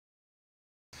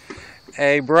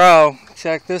Hey bro,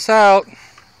 check this out.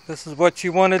 This is what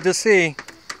you wanted to see.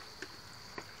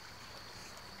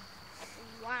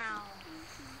 Wow.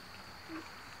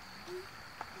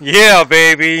 Yeah,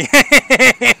 baby.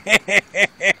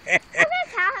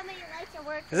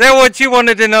 Is that what you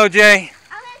wanted to know, Jay?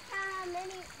 How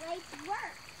many lights work.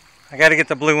 I got to get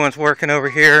the blue ones working over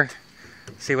here.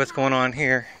 See what's going on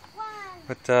here.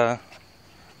 But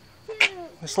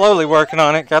we're slowly working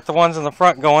on it. Got the ones in the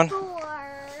front going. 4.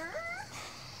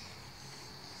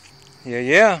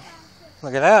 Yeah.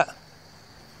 Look at that.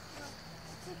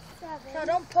 6, 7. No,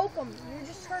 don't poke them. You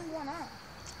just turned one on.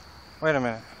 Wait a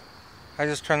minute. I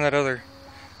just turned that other.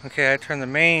 Okay, I turned the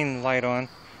main light on.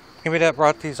 Maybe that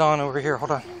brought these on over here. Hold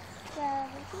on.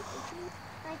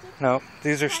 No,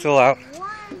 these are still out.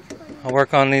 I'll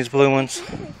work on these blue ones.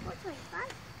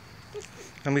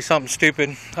 Gonna be something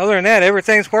stupid. Other than that,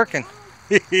 everything's working.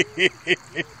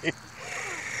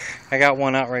 I got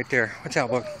one out right there. Watch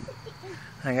out, book.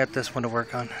 I got this one to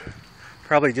work on.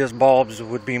 Probably just bulbs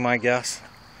would be my guess.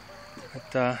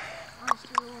 But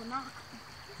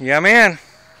yeah, man.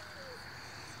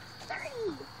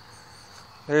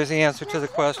 There's the answer to the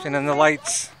question. And the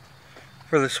lights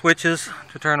for the switches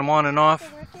to turn them on and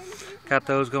off. Got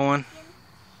those going.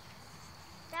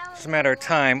 It's a matter of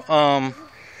time.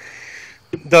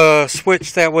 The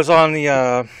switch that was on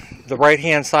the right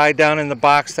hand side down in the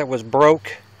box that was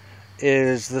broke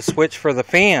is the switch for the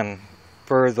fan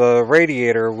for the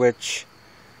radiator, which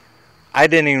I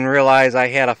didn't even realize I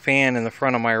had a fan in the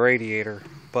front of my radiator,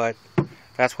 but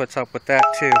that's what's up with that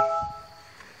too.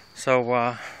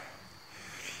 So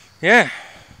yeah,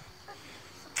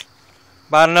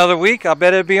 about another week I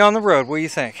bet it'd be on the road. What do you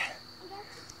think?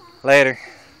 Later.